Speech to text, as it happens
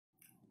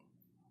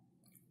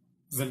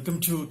Welcome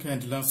to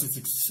CANDELA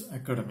Physics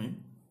Academy.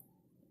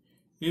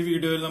 This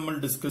video we will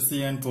discuss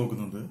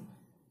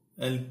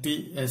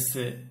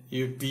L.P.S.A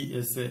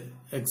U.P.S.A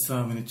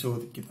exam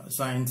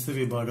science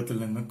വിഭാഗത്തിൽ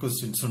നിന്ന്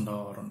questions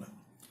ഉണ്ടാവാറുണ്ട്.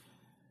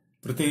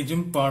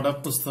 പ്രത്യേകിച്ചും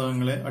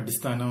പാഠപുസ്തകങ്ങളെ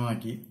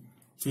അടിസ്ഥാനമാക്കി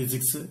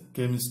ഫിസിക്സ്,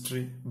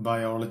 കെമിസ്ട്രി,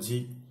 ബയോളജി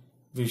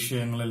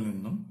വിഷയങ്ങളിൽ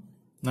നിന്നും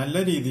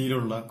നല്ല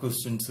രീതിയിലുള്ള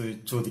questions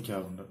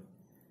ചോദിക്കാറുണ്ട്.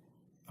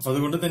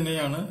 അതുകൊണ്ട്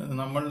തന്നെയാണ്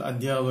നമ്മൾ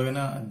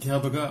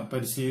അധ്യാപക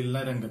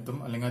പരിശീലന രംഗത്തും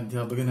അല്ലെങ്കിൽ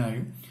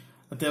അധ്യാപകനായും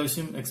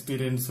അത്യാവശ്യം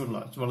എക്സ്പീരിയൻസ് ഉള്ള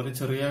വളരെ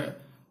ചെറിയ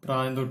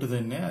പ്രായം തൊട്ട്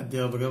തന്നെ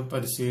അധ്യാപക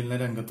പരിശീലന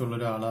രംഗത്തുള്ള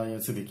ഒരാളായ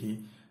സ്ഥിതിക്ക്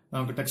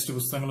നമുക്ക് ടെക്സ്റ്റ്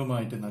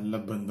പുസ്തകങ്ങളുമായിട്ട് നല്ല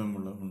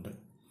ബന്ധമുണ്ട്.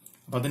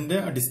 അപ്പൊ അതിന്റെ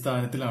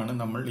അടിസ്ഥാനത്തിലാണ്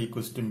നമ്മൾ ഈ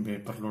ക്വസ്റ്റ്യൻ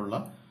പേപ്പറിലുള്ള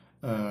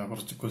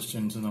കുറച്ച്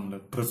ക്വസ്റ്റ്യൻസ് നമ്മൾ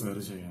പ്രിപ്പയർ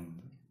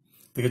ചെയ്യുന്നത്.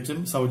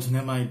 തികച്ചും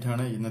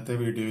സൗജന്യമായിട്ടാണ് ഇന്നത്തെ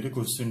വീഡിയോയിൽ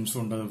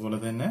ക്വസ്റ്റ്യൻസും ഉണ്ട്, അതുപോലെ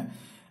തന്നെ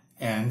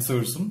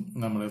ആൻസേഴ്സും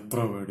നമ്മൾ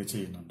പ്രൊവൈഡ്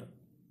ചെയ്യുന്നുണ്ട്.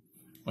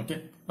 ഓക്കെ,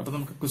 അപ്പൊ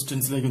നമുക്ക്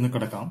ക്വസ്റ്റ്യൻസിലേക്ക് ഒന്ന്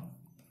കിടക്കാം.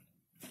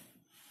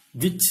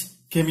 Which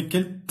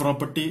chemical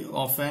property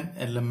of an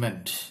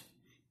element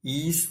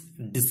is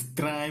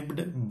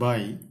described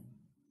by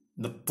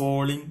the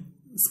polling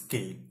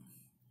scale?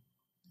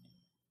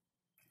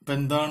 അപ്പൊ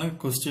എന്താണ്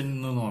ക്വസ്റ്റ്യൻ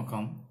എന്ന്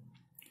നോക്കാം.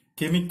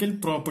 Chemical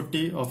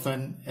property of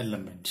an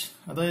element,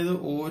 അതായത്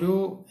ഓരോ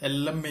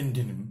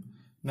എലമെന്റിനും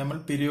നമ്മൾ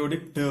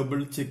പീരിയോഡിക് ടേബിൾ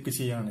ചെക്ക്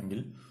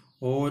ചെയ്യുകയാണെങ്കിൽ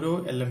ഓരോ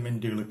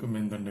എലമെന്റുകൾക്കും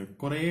എന്തുണ്ട്,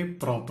 കുറെ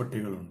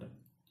പ്രോപ്പർട്ടികളുണ്ട്.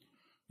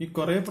 ഈ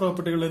കുറെ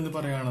പ്രോപ്പർട്ടികൾ എന്ന്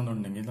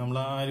പറയുകയാണെന്നുണ്ടെങ്കിൽ നമ്മൾ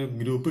ആ ഒരു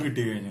ഗ്രൂപ്പ് കിട്ടി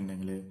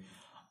കഴിഞ്ഞിട്ടുണ്ടെങ്കിൽ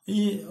ഈ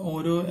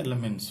ഓരോ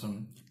എലമെന്റ്സും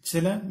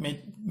ചില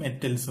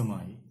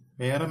മെറ്റൽസുമായി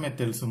വേറെ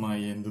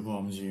മെറ്റൽസുമായി എന്ത്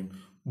ഫോം ചെയ്യും,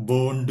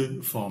 ബോണ്ട്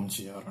ഫോം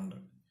ചെയ്യാറുണ്ട്.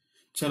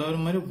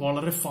 ചിലവന്മാർ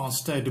വളരെ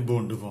ഫാസ്റ്റ് ആയിട്ട്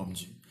ബോണ്ട് ഫോം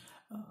ചെയ്യും.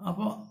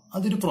 അപ്പൊ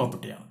അതൊരു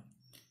പ്രോപ്പർട്ടിയാണ്.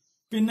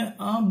 പിന്നെ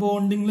ആ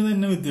ബോണ്ടിങ്ങിൽ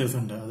തന്നെ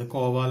വ്യത്യാസമുണ്ട്. അത്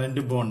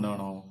കോവാലന്റ്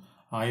ബോണ്ടാണോ,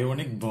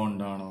 അയോണിക്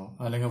ബോണ്ടാണോ,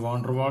 അല്ലെങ്കിൽ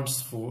വാണ്ടർവാൾസ്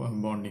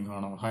ബോണ്ടിങ്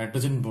ആണോ,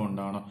 ഹൈഡ്രജൻ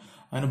ബോണ്ടാണോ,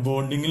 അതിന്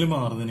ബോണ്ടിങ്ങിൽ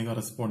മാറുന്നതിന്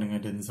കറസ്പോണ്ടിങ്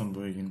ആയിട്ട് എന്ത്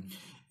സംഭവിക്കും,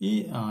 ഈ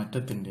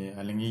ആറ്റത്തിന്റെ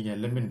അല്ലെങ്കിൽ ഈ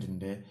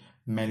എലമെന്റിന്റെ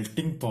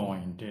മെൽറ്റിംഗ്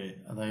പോയിന്റ്,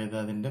 അതായത്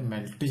അതിന്റെ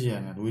മെൽറ്റ്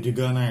ചെയ്യാനായിട്ട്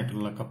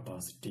ഉരുകാനായിട്ടുള്ള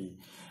കപ്പാസിറ്റി,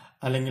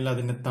 അല്ലെങ്കിൽ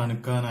അതിനെ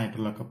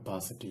തണുക്കാനായിട്ടുള്ള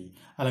കപ്പാസിറ്റി,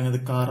 അല്ലെങ്കിൽ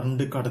അത്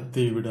കറണ്ട്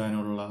കടത്തി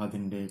വിടാനുള്ള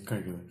അതിന്റെ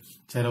കഴിവ്.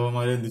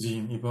 ചിലവന്മാർ എന്ത്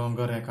ചെയ്യും, ഇപ്പൊ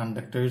നമുക്കറിയാം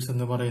കണ്ടക്ടേഴ്സ്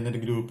എന്ന് പറയുന്ന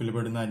ഒരു ഗ്രൂപ്പിൽ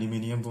പെടുന്ന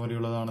അലുമിനിയം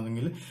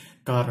പോലെയുള്ളതാണെങ്കിൽ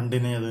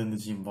കറണ്ടിനെ അത് എന്ത്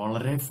ചെയ്യും,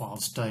 വളരെ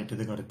ഫാസ്റ്റ് ആയിട്ട്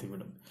ഇത്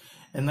കടത്തിവിടും.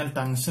 എന്നാൽ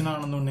ടങ്ഷൻ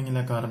ആണെന്നുണ്ടെങ്കിൽ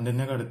ആ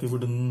കറണ്ടിനെ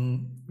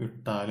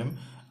വിട്ടാലും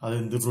അത്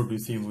എന്ത്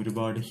പ്രൊഡ്യൂസ് ചെയ്യും,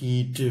 ഒരുപാട്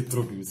ഹീറ്റ്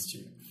പ്രൊഡ്യൂസ്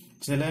ചെയ്യും.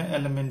 ചില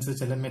എലമെന്റ്സ്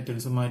ചില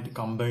മെറ്റൽസുമായിട്ട്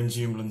കമ്പൈൻ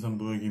ചെയ്യുമ്പോഴും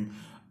സംഭവിക്കും,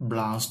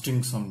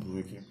 ബ്ലാസ്റ്റിംഗ്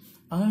സംഭവിക്കും.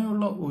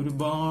 അങ്ങനെയുള്ള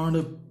ഒരുപാട്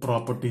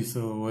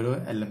പ്രോപ്പർട്ടീസ് ഓരോ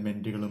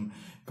എലമെന്റുകളും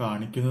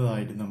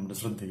കാണിക്കുന്നതായിട്ട് നമ്മുടെ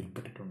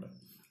ശ്രദ്ധയിൽപ്പെട്ടിട്ടുണ്ട്.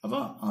 അപ്പൊ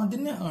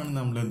അതിനെ ആണ്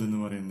നമ്മൾ എന്തെന്ന്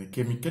പറയുന്നത്,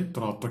 കെമിക്കൽ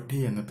പ്രോപ്പർട്ടി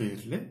എന്ന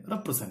പേരിൽ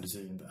റെപ്രസെന്റ്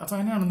ചെയ്യുന്നത്. അപ്പൊ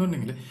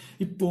അങ്ങനെയാണെന്നുണ്ടെങ്കിൽ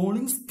ഈ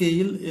പോളിംഗ്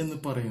സ്കെയിൽ എന്ന്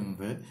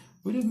പറയുന്നത്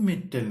ഒരു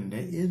മെറ്റലിന്റെ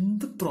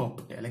എന്ത്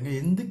പ്രോപ്പർട്ടി അല്ലെങ്കിൽ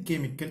എന്ത്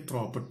കെമിക്കൽ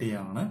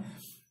പ്രോപ്പർട്ടിയാണ്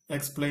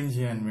എക്സ്പ്ലെയിൻ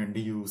ചെയ്യാൻ വേണ്ടി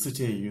യൂസ്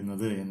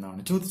ചെയ്യുന്നത് എന്നാണ്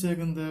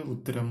ചോദിച്ചേക്കുന്നത്.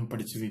 ഉത്തരം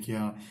പഠിച്ചു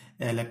വെക്കുക.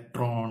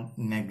 ഇലക്ട്രോൺ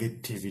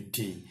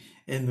നെഗറ്റിവിറ്റി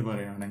എന്ന്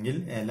പറയുകയാണെങ്കിൽ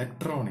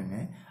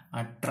ഇലക്ട്രോണിനെ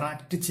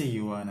അട്രാക്ട്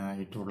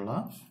ചെയ്യുവാനായിട്ടുള്ള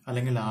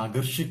അല്ലെങ്കിൽ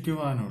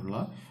ആകർഷിക്കുവാനുള്ള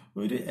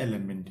ഒരു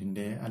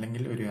എലമെന്റിന്റെ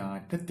അല്ലെങ്കിൽ ഒരു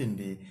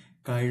ആറ്റത്തിന്റെ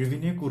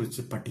കഴിവിനെ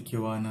കുറിച്ച്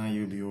പഠിക്കുവാനായി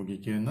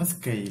ഉപയോഗിക്കുന്ന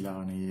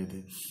സ്കെയിലാണ് ഏത്,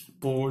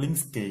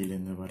 പോളിംഗ് സ്കെയിൽ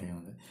എന്ന്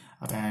പറയുന്നത്.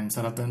 അപ്പൊ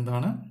ആൻസർ അപ്പൊ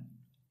എന്താണ്,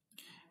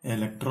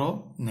 ഇലക്ട്രോ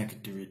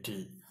നെഗറ്റിവിറ്റി.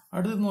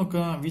 അടുത്ത്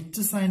നോക്കുക.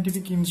 Which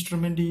scientific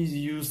instrument is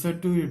used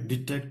to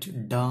detect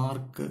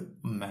dark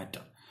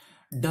matter?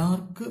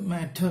 Dark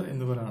matter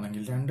എന്ന്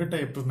പറയുകയാണെങ്കിൽ രണ്ട്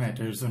ടൈപ്പ്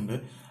മാറ്റേഴ്സ് ഉണ്ട്.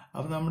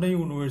 അപ്പൊ നമ്മുടെ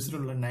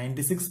യൂണിവേഴ്സിലുള്ള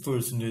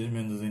 96%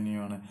 എന്ത്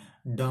തന്നെയാണ്,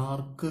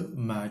 ഡാർക്ക്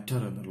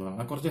മാറ്റർ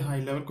എന്നുള്ളതാണ്. കുറച്ച് ഹൈ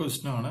ലെവൽ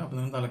ക്വസ്റ്റ്യൻ ആണ്. അപ്പൊ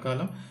നിങ്ങൾ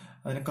തൽക്കാലം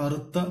അതിന്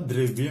കറുത്ത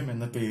ദ്രവ്യം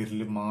എന്ന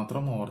പേരിൽ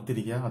മാത്രം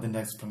ഓർത്തിരിക്കുക. അതിന്റെ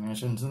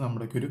എക്സ്പ്ലനേഷൻസ്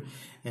നമ്മുടെ ഒരു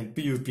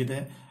L.P.A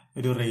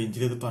ഒരു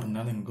റേഞ്ചിൽ ഇത്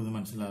പറഞ്ഞാൽ നിങ്ങൾക്കൊന്നും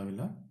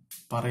മനസ്സിലാവില്ല,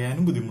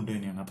 പറയാനും ബുദ്ധിമുട്ട്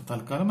തന്നെയാണ്. അപ്പൊ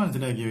തൽക്കാലം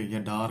മനസ്സിലാക്കി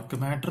വയ്ക്കുക. ഡാർക്ക്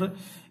മാറ്റർ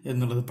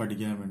എന്നുള്ളത്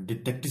പഠിക്കാൻ വേണ്ടി,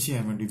 ഡിറ്റക്ട്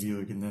ചെയ്യാൻ വേണ്ടി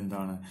ഉപയോഗിക്കുന്നത്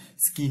എന്താണ്,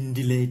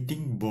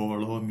 സ്കിൻഡിലേറ്റിംഗ്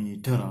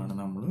ബോളോമീറ്റർ ആണ്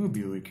നമ്മൾ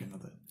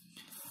ഉപയോഗിക്കുന്നത്.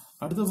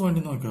 അടുത്ത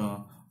പോയിന്റ് നോക്കുക.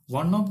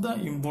 One of the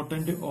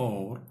important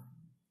or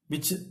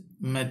which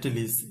metal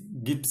is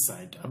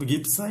ഗിബ്സൈറ്റ്? അപ്പൊ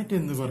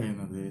ഗിബ്സൈറ്റ് എന്ന്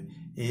പറയുന്നത്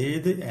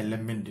ഏത്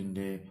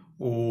എലമെന്റിന്റെ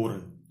ഓർ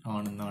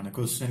ആണെന്നാണ്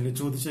ക്വസ്റ്റ്യനിൽ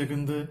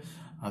ചോദിച്ചേക്കുന്നത്.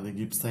 അത്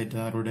ഗിബ്സൈറ്റ്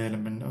ആരുടെ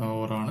എലമെന്റ്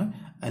ഓറാണ്,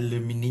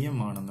 അലുമിനിയം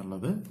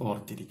ആണെന്നുള്ളത്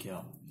ഓർത്തിരിക്കുക.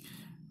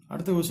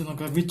 അടുത്ത ക്വസ്റ്റ്യൻ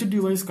നോക്കുക. Which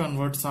device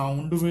convert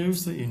sound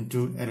waves in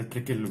to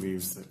electrical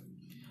waves?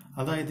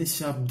 അതായത്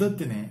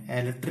ശബ്ദത്തിനെ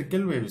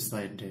ഇലക്ട്രിക്കൽ വേവ്സ്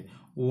ആയിട്ട്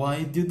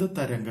വൈദ്യുത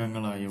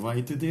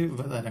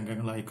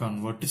തരംഗങ്ങളായി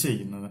കൺവേർട്ട്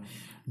ചെയ്യുന്നത്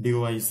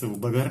ഡിവൈസ്,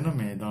 ഉപകരണം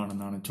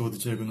ഏതാണെന്നാണ്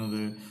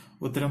ചോദിച്ചേക്കുന്നത്.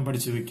 ഉത്തരം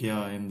പഠിച്ചു വെക്കുക.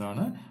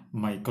 എന്താണ്,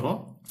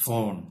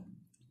 മൈക്രോഫോൺ.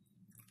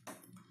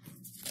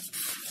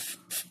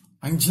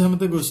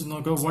 അഞ്ചാമത്തെ ക്വസ്റ്റ്യൻ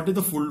നോക്കുക. What is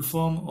the full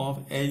form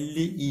of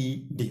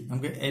LED?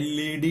 നമുക്ക്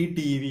LED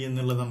TV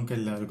എന്നുള്ളത് നമുക്ക്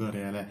എല്ലാവർക്കും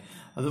അറിയാം അല്ലെ.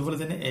 അതുപോലെ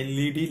തന്നെ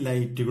LED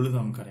ലൈറ്റുകൾ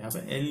നമുക്കറിയാം.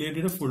 അപ്പൊ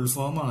LEDയുടെ ഫുൾ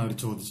ഫോം ആണ് അവർ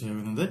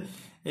ചോദിച്ചേക്കുന്നത്.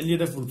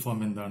 LED ഫുൾ ഫോം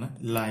എന്താണ്,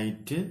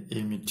 ലൈറ്റ്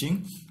എമിറ്റിംഗ്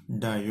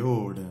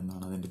ഡയോഡ്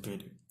എന്നാണ് അതിന്റെ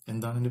പേര്.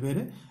 എന്താണ് ഇതിന്റെ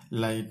പേര്?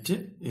 Light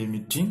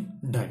emitting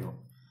diode.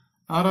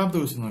 ആറാമത്തെ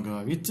ക്വസ്റ്റ്യൻ നോക്കുക.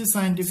 Which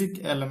scientific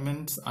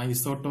elements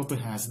isotope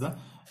has the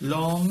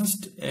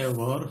longest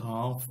ever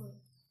half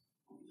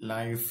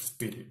life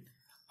period?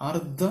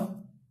 അർദ്ധ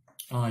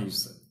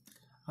ആയുസ്,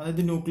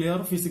 അതായത് ന്യൂക്ലിയർ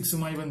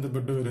ഫിസിക്സുമായി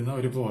ബന്ധപ്പെട്ട് വരുന്ന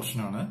ഒരു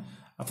പോർഷനാണ്.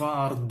 അപ്പൊ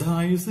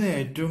അർദ്ധായുസ്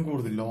ഏറ്റവും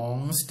കൂടുതൽ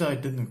ലോങ്സ്റ്റ്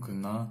ആയിട്ട്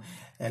നിൽക്കുന്ന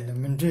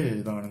എലമെന്റ്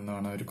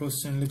ഏതാണെന്നാണ് ഒരു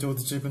ക്വസ്റ്റ്യനിൽ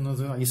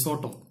ചോദിച്ചേക്കുന്നത്.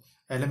 ഐസോട്ടോപ്പ്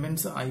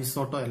എലമെന്റ്സ്,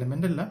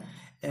 എലമെന്റ് അല്ല,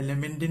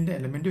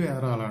 എലമെന്റ്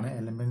വേറെ ആളാണ്.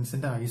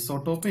 എലമെന്റ്സിന്റെ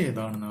ഐസോട്ടോപ്പ്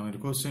ഏതാണെന്നാണ് ഒരു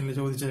ക്വസ്റ്റ്യനിൽ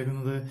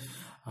ചോദിച്ചേക്കുന്നത്.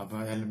 അപ്പൊ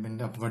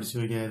എലമെന്റ് അപ്പൊ പഠിച്ചു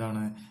നോക്കിയ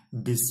ഏതാണ്?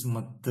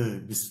 ബിസ്മത്ത്.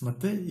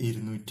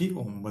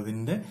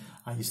 209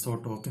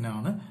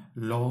 ഐസോട്ടോപ്പിനാണ്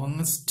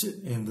ലോങ്സ്റ്റ്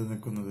എന്ത്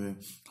നിൽക്കുന്നത്?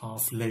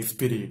 ഹാഫ് ലൈഫ്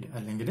പീരീഡ്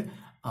അല്ലെങ്കിൽ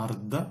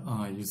അർദ്ധ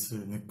ആയുസ്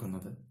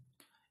നിൽക്കുന്നത്.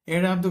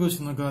 ഏഴാമത്തെ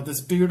ക്വസ്റ്റ്യൻ നോക്കുക. The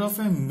speed of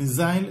A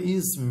missile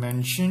is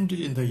mentioned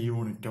in the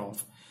unit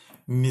of.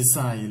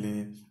 Missile,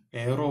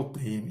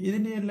 aeroplane,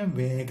 ഇതിന്റെ എല്ലാം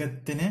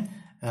വേഗത്തിനെ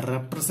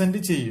റെപ്രസെന്റ്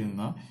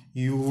ചെയ്യുന്ന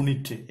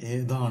യൂണിറ്റ്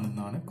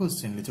ഏതാണെന്നാണ്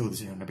ക്വസ്റ്റ്യനിൽ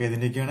ചോദിച്ചിട്ടുണ്ട്. അപ്പൊ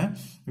ഇതിന്റെയൊക്കെയാണ്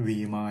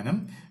വിമാനം,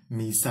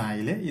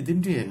 മിസൈല്,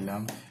 ഇതിന്റെ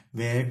എല്ലാം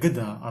വേഗത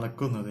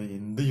അളക്കുന്നത്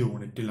എന്ത്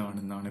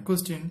യൂണിറ്റിലാണെന്നാണ്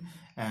ക്വസ്റ്റ്യൻ.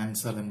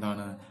 ആൻസർ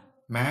എന്താണ്?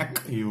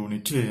 മാക്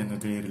യൂണിറ്റ് എന്ന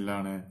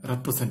പേരിലാണ്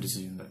റെപ്രസെന്റ്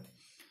ചെയ്യുന്നത്.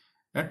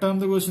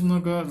 എട്ടാമത്തെ ക്വസ്റ്റ്യൻ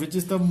നോക്കുക. Which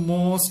is the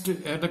most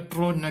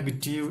electro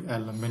negative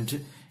element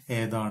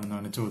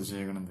ഏതാണെന്നാണ്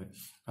ചോദിച്ചേക്കുന്നത്.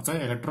 അപ്പൊ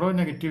ഇലക്ട്രോ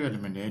നെഗറ്റീവ്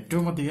എലമെന്റ്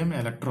ഏറ്റവും അധികം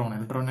ഇലക്ട്രോ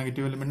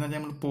നെഗറ്റീവ് എലമെന്റ്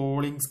നമ്മൾ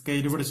പോളിംഗ്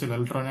സ്കെയിൽ പഠിച്ചല്ലോ,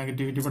 ഇലക്ട്രോ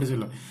നെഗറ്റിവിറ്റി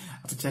പഠിച്ചല്ലോ.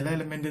 അപ്പൊ ചില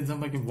എലമെന്റ് എന്ത്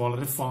സംഭവിക്കും?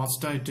 വളരെ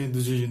ഫാസ്റ്റ് ആയിട്ട്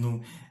എന്ത് ചെയ്യുന്നു?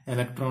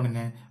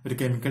 ഇലക്ട്രോണിനെ ഒരു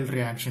കെമിക്കൽ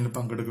റിയാക്ഷനിൽ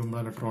പങ്കെടുക്കുമ്പോൾ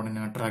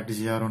ഇലക്ട്രോണിനെ അട്രാക്ട്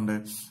ചെയ്യാറുണ്ട്.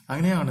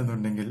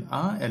 അങ്ങനെയാണെന്നുണ്ടെങ്കിൽ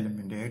ആ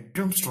എലമെന്റ്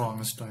ഏറ്റവും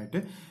സ്ട്രോങ്സ്റ്റ്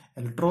ആയിട്ട്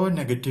ഇലക്ട്രോ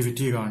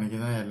നെഗറ്റിവിറ്റി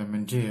കാണിക്കുന്ന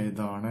എലമെന്റ്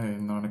ഏതാണ്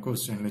എന്നാണ്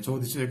ക്വസ്റ്റ്യനിൽ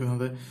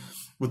ചോദിച്ചേക്കുന്നത്.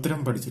 ഉത്തരം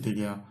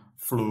പഠിച്ചിരിക്കുക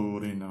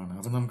ഫ്ലോറിൻ ആണ്.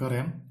 അപ്പൊ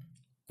നമുക്കറിയാം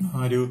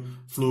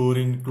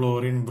fluorine,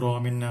 chlorine,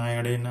 bromine,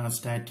 iodine,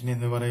 astatine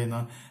എന്ന് പറയുന്ന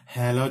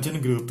ഹാലോജൻ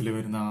ഗ്രൂപ്പിൽ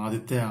വരുന്ന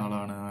ആദ്യത്തെ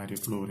ആളാണ്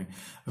ഫ്ലൂറിൻ.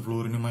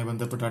 ഫ്ലൂറിനുമായി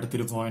ബന്ധപ്പെട്ട്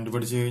അടുത്തൊരു പോയിന്റ്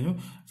പഠിച്ചു കഴിഞ്ഞു.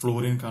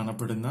 ഫ്ലൂറിൻ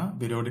കാണപ്പെടുന്ന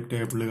പീരിയോഡിക്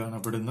ടേബിളിൽ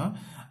കാണപ്പെടുന്ന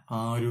ആ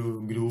ഒരു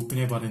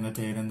ഗ്രൂപ്പിനെ പറയുന്ന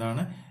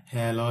പേരെന്താണ്?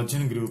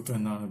 ഹാലോജൻ ഗ്രൂപ്പ്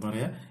എന്നാണ്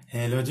പറയാ.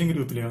 ഹാലോജൻ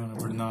ഗ്രൂപ്പിൽ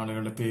കാണപ്പെടുന്ന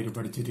ആളുകളുടെ പേര്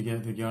പഠിച്ചിരിക്കുക.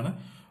 ഇതൊക്കെയാണ്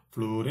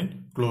fluorine,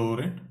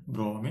 chlorine,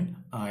 bromine,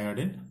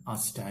 iodine,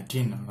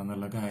 astatine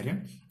ആണെന്നുള്ള കാര്യം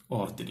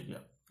ഓർത്തിരിക്കുക.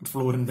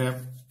 ഫ്ലൂറിന്റെ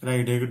ഒരു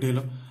ഐഡിയ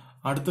കിട്ടിയല്ലോ.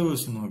 അടുത്ത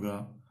ക്വസ്റ്റ്യൻ നോക്കുക.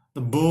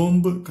 The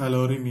bomb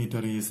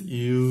calorimeter is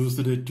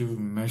used to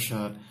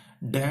measure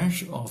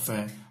dash of A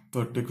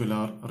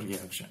particular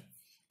reaction.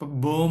 അപ്പൊ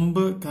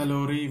ബോംബ്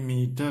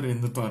കലോറിമീറ്റർ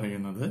എന്ന്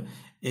പറയുന്നത്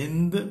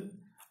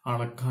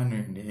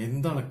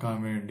എന്തളക്കാൻ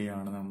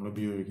വേണ്ടിയാണ് നമ്മൾ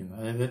ഉപയോഗിക്കുന്നത്?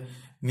 അതായത്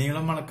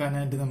നീളം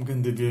അളക്കാനായിട്ട് നമുക്ക്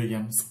എന്ത്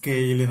ഉപയോഗിക്കാം?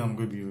 സ്കെയില്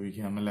നമുക്ക്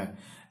ഉപയോഗിക്കാം, അല്ലെ?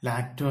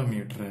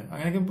 ലാക്ടോമീറ്റർ,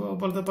 അങ്ങനെയൊക്കെ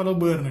പോലത്തെ പല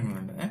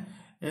ഉപകരണങ്ങളുണ്ട്.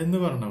 എന്ന്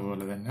പറഞ്ഞ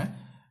പോലെ തന്നെ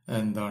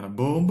എന്താണ്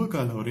ബോംബ്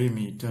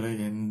കലോറിമീറ്റർ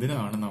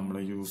എന്തിനാണ് നമ്മൾ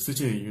യൂസ്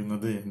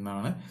ചെയ്യുന്നത്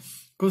എന്നാണ്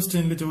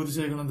ക്വസ്റ്റ്യനിൽ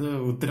ചോദിച്ചേക്കുന്നത്.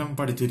 ഉത്തരം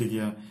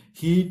പഠിച്ചിരിക്കുക.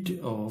 ഹീറ്റ്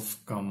ഓഫ്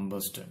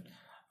കമ്പസ്റ്റൻ,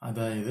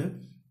 അതായത്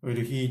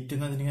ഒരു ഹീറ്റ്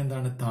എന്ന് വെച്ചിട്ടുണ്ടെങ്കിൽ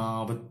എന്താണ്?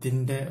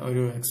 താപത്തിന്റെ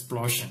ഒരു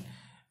എക്സ്പ്ലോഷൻ,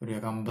 ഒരു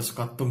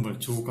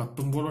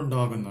കത്തുമ്പോൾ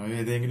ഉണ്ടാകുന്ന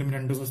ഏതെങ്കിലും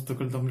രണ്ട്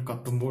വസ്തുക്കൾ തമ്മിൽ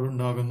കത്തുമ്പോൾ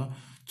ഉണ്ടാകുന്ന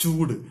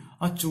ചൂട്,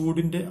 ആ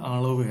ചൂടിന്റെ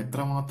അളവ്,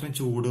 എത്രമാത്രം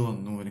ചൂട്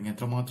വന്നു അല്ലെങ്കിൽ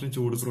എത്രമാത്രം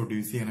ചൂട്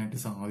പ്രൊഡ്യൂസ് ചെയ്യാനായിട്ട്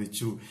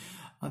സാധിച്ചു,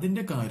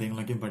 അതിന്റെ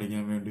കാര്യങ്ങളൊക്കെ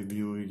പഠിക്കാൻ വേണ്ടി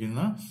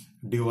ഉപയോഗിക്കുന്ന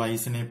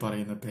ഡിവൈസിനെ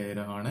പറയുന്ന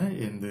പേരാണ്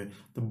എന്ത്?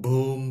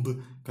 ബോംബ്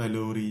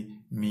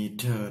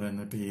കലോറിമീറ്റർ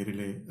എന്ന പേരിൽ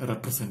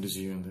റെപ്രസെന്റ്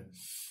ചെയ്യുന്നത്.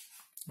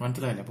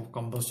 മനസ്സിലായില്ല? അപ്പൊ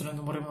കമ്പസ്റ്റൻ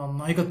എന്ന് പറയുമ്പോൾ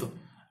നന്നായി കത്തും.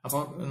 അപ്പൊ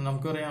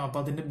നമുക്കറിയാം. അപ്പൊ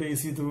അതിന്റെ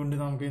ബേസ് ചെയ്തുകൊണ്ട്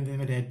നമുക്ക് എന്ത്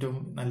ചെയ്യാൻ? ഏറ്റവും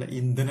നല്ല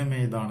ഇന്ധനം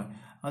ഏതാണ്?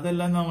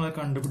 അതെല്ലാം നമ്മളെ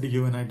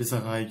കണ്ടുപിടിക്കുവാനായിട്ട്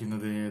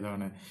സഹായിക്കുന്നത്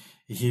ഏതാണ്?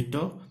 ഹീറ്റ്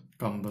ഓഫ്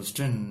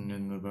കമ്പസ്റ്റൻ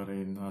എന്ന്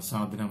പറയുന്ന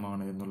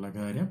സാധനമാണ് എന്നുള്ള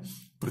കാര്യം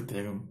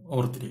പ്രത്യേകം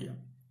ഓർത്തിരിക്കുക.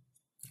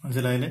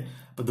 മനസ്സിലായില്ലേ?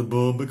 അപ്പൊ the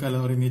bomb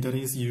calorimeter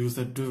is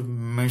used to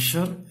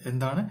measure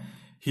എന്താണ്?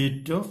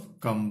 Heat of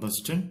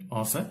combustion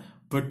of A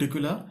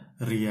particular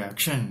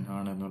reaction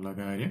ആണെന്നുള്ള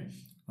കാര്യം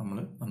നമ്മൾ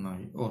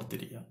നന്നായി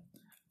ഓർത്തിരിക്കുക.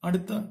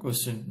 അടുത്ത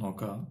ക്വസ്റ്റ്യൻ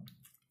നോക്കാം.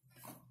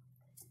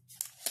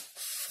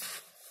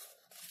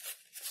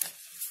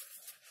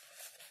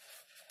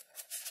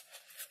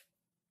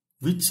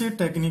 Which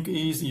technique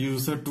is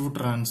used to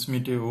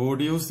transmit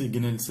audio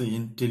signals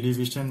in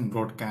television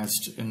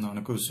broadcast എന്നാണ്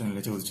ക്വസ്റ്റ്യനിൽ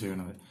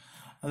ചോദിച്ചിരിക്കുന്നത്.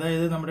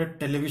 അതായത് നമ്മുടെ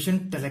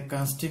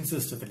ടെലികാസ്റ്റിംഗ്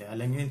സിസ്റ്റത്തില്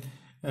അല്ലെങ്കിൽ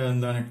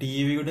എന്താണ്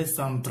ടിവിയുടെ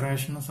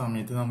സംപ്രേഷണ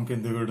സമയത്ത് നമുക്ക്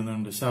എന്ത്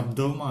കിട്ടുന്നുണ്ട്?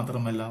 ശബ്ദവും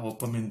മാത്രമല്ല,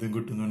 ഒപ്പം എന്തും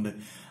കിട്ടുന്നുണ്ട്,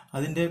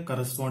 അതിന്റെ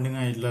കറസ്പോണ്ടിങ്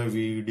ആയിട്ടുള്ള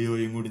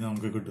വീഡിയോയും കൂടി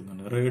നമുക്ക്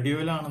കിട്ടുന്നുണ്ട്.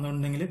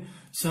 റേഡിയോയിലാണെന്നുണ്ടെങ്കിൽ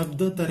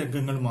ശബ്ദ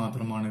തരംഗങ്ങൾ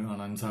മാത്രമാണ്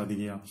കാണാൻ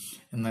സാധിക്കുക.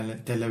 എന്നാൽ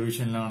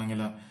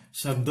ടെലിവിഷനിലാണെങ്കിൽ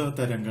ശബ്ദ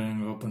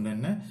തരംഗങ്ങൾക്കൊപ്പം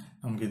തന്നെ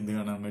നമുക്ക് എന്ത്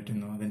കാണാൻ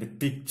പറ്റുന്നു? അതിന്റെ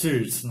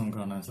പിക്ചേഴ്സ് നമുക്ക്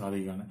കാണാൻ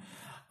സാധിക്കുകയാണ്.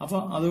 അപ്പൊ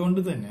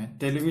അതുകൊണ്ട് തന്നെ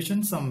ടെലിവിഷൻ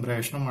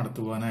സംപ്രേഷണം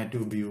നടത്തുവാനായിട്ട്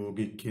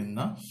ഉപയോഗിക്കുന്ന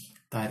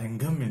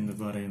തരംഗം എന്ന്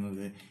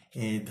പറയുന്നത്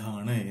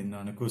ഏതാണ്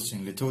എന്നാണ്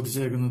ക്വസ്റ്റ്യനിൽ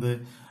ചോദിച്ചേക്കുന്നത്.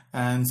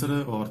 ആൻസർ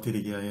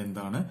ഓർത്തിരിക്കുക.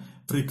 എന്താണ്?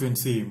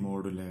 Frequency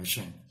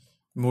modulation.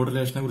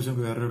 മോഡുലേഷനെ കുറിച്ച്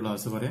നമുക്ക് വേറൊരു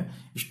ക്ലാസ് പറയാം.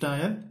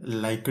 ഇഷ്ടമായാൽ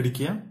ലൈക്ക്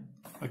അടിക്കുക.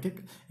 ഓക്കെ,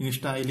 ഇനി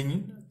ഇഷ്ടമായില്ലെങ്കിൽ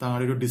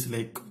താഴെ ഒരു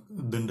ഡിസ്ലൈക്ക്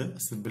ഇതുണ്ട്,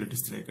 സിമ്പിൾ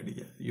ഡിസ്ലൈക്ക്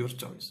അടിക്കുക. Your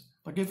choice.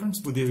 ഓക്കെ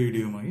ഫ്രണ്ട്സ്, പുതിയ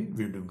വീഡിയോയുമായി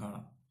വീണ്ടും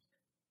കാണാം.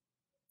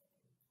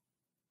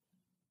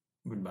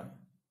 Good bye.